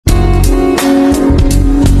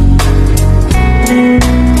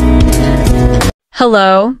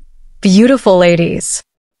Hello, beautiful ladies.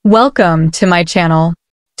 Welcome to my channel.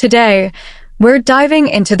 Today, we're diving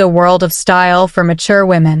into the world of style for mature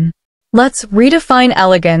women. Let's redefine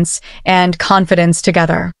elegance and confidence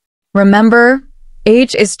together. Remember,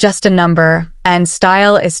 age is just a number and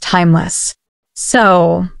style is timeless.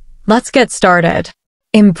 So, let's get started.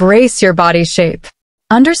 Embrace your body shape.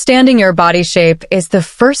 Understanding your body shape is the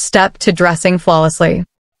first step to dressing flawlessly.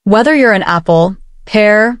 Whether you're an apple,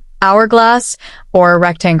 pear, hourglass, or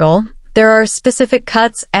rectangle, there are specific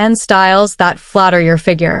cuts and styles that flatter your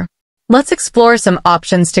figure. Let's explore some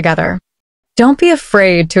options together. Don't be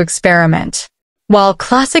afraid to experiment. While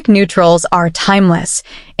classic neutrals are timeless,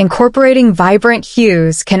 incorporating vibrant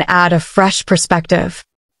hues can add a fresh perspective.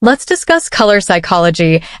 Let's discuss color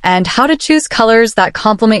psychology and how to choose colors that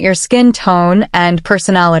complement your skin tone and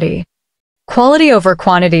personality. Quality over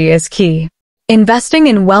quantity is key. Investing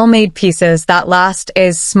in well-made pieces that last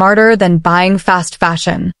is smarter than buying fast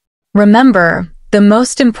fashion. Remember, the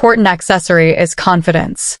most important accessory is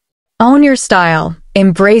confidence. Own your style,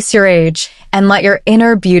 embrace your age, and let your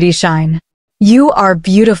inner beauty shine. You are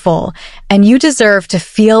beautiful, and you deserve to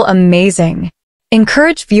feel amazing.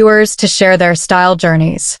 Encourage viewers to share their style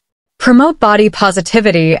journeys. Promote body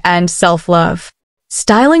positivity and self-love.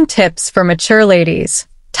 Styling tips for mature ladies.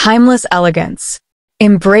 Timeless elegance.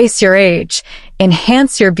 Embrace your age.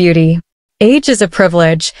 Enhance your beauty. Age is a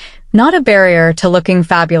privilege, not a barrier to looking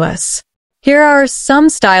fabulous. Here are some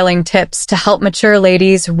styling tips to help mature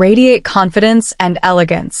ladies radiate confidence and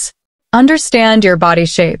elegance. Understand your body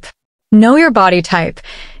shape. Know your body type.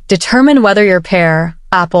 Determine whether you're pear,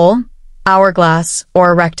 apple, hourglass,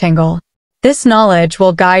 or rectangle. This knowledge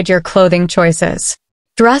will guide your clothing choices.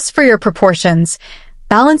 Dress for your proportions.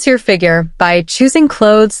 Balance your figure by choosing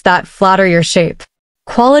clothes that flatter your shape.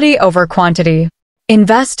 Quality over quantity.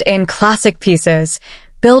 Invest in classic pieces.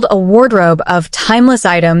 Build a wardrobe of timeless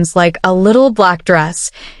items like a little black dress,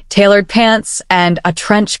 tailored pants, and a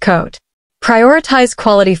trench coat. Prioritize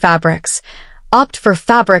quality fabrics. Opt for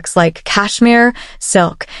fabrics like cashmere,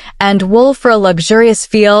 silk, and wool for a luxurious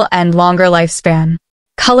feel and longer lifespan.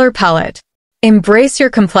 Color palette. Embrace your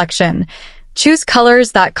complexion. Choose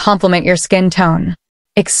colors that complement your skin tone.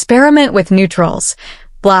 Experiment with neutrals.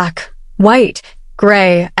 Black, white,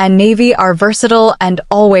 gray, and navy are versatile and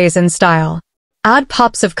always in style. Add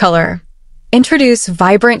pops of color. Introduce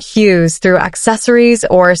vibrant hues through accessories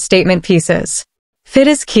or statement pieces. Fit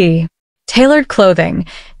is key. Tailored clothing.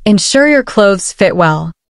 Ensure your clothes fit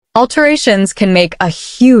well. Alterations can make a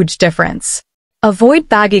huge difference. Avoid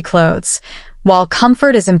baggy clothes. While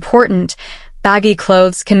comfort is important, baggy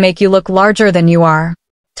clothes can make you look larger than you are.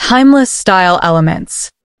 Timeless style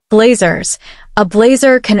elements. Blazers. A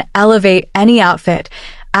blazer can elevate any outfit,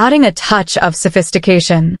 adding a touch of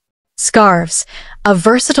sophistication. Scarves. A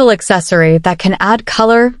versatile accessory that can add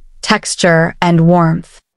color, texture, and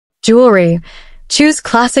warmth. Jewelry. Choose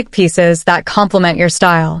classic pieces that complement your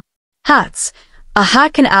style. Hats. A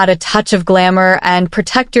hat can add a touch of glamour and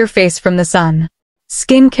protect your face from the sun.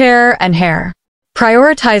 Skincare and hair.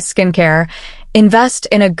 Prioritize skincare. Invest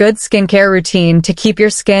in a good skincare routine to keep your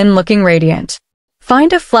skin looking radiant.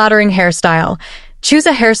 Find a flattering hairstyle. Choose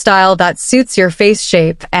a hairstyle that suits your face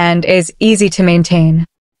shape and is easy to maintain.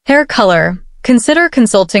 Hair color. Consider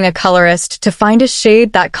consulting a colorist to find a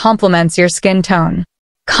shade that complements your skin tone.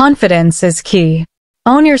 Confidence is key.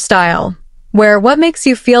 Own your style. Wear what makes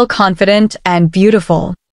you feel confident and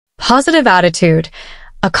beautiful. Positive attitude.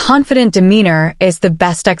 A confident demeanor is the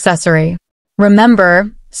best accessory.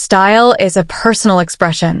 Remember, style is a personal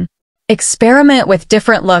expression. Experiment with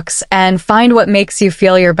different looks and find what makes you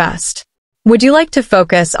feel your best. Would you like to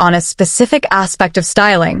focus on a specific aspect of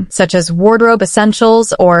styling, such as wardrobe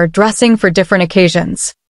essentials or dressing for different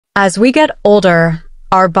occasions? As we get older,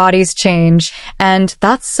 our bodies change, and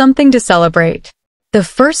that's something to celebrate. The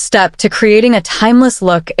first step to creating a timeless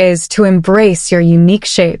look is to embrace your unique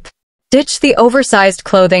shape. Ditch the oversized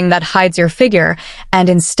clothing that hides your figure, and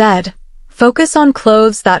instead, focus on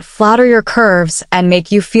clothes that flatter your curves and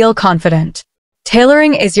make you feel confident.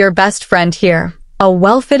 Tailoring is your best friend here. A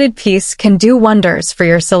well-fitted piece can do wonders for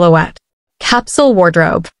your silhouette. Capsule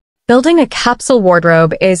wardrobe. Building a capsule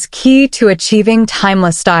wardrobe is key to achieving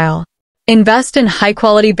timeless style. Invest in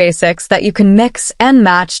high-quality basics that you can mix and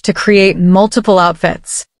match to create multiple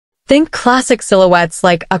outfits. Think classic silhouettes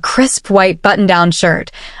like a crisp white button-down shirt,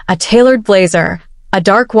 a tailored blazer, a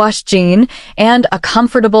dark wash jean, and a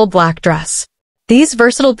comfortable black dress. These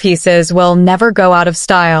versatile pieces will never go out of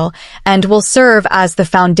style and will serve as the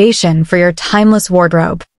foundation for your timeless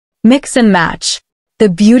wardrobe. Mix and match. The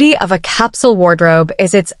beauty of a capsule wardrobe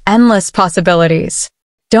is its endless possibilities.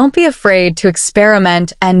 Don't be afraid to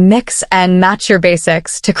experiment and mix and match your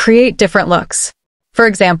basics to create different looks. For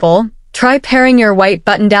example, try pairing your white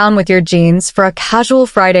button-down with your jeans for a casual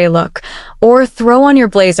Friday look, or throw on your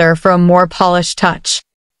blazer for a more polished touch.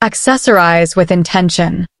 Accessorize with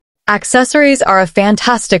intention. Accessories are a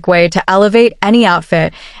fantastic way to elevate any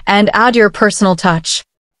outfit and add your personal touch.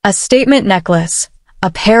 A statement necklace, a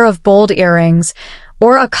pair of bold earrings,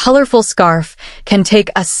 or a colorful scarf can take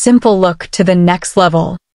a simple look to the next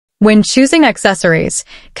level. When choosing accessories,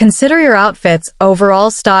 consider your outfit's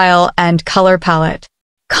overall style and color palette.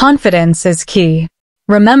 Confidence is key.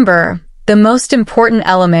 Remember, the most important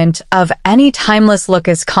element of any timeless look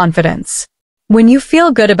is confidence. When you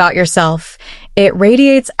feel good about yourself, it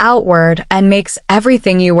radiates outward and makes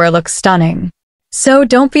everything you wear look stunning. So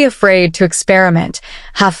don't be afraid to experiment,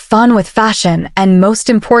 have fun with fashion, and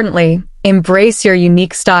most importantly, embrace your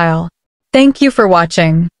unique style. Thank you for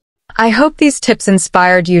watching. I hope these tips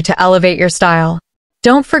inspired you to elevate your style.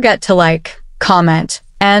 Don't forget to like, comment,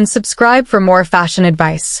 and subscribe for more fashion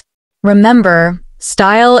advice. Remember,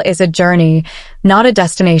 style is a journey, not a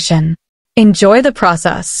destination. Enjoy the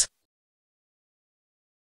process.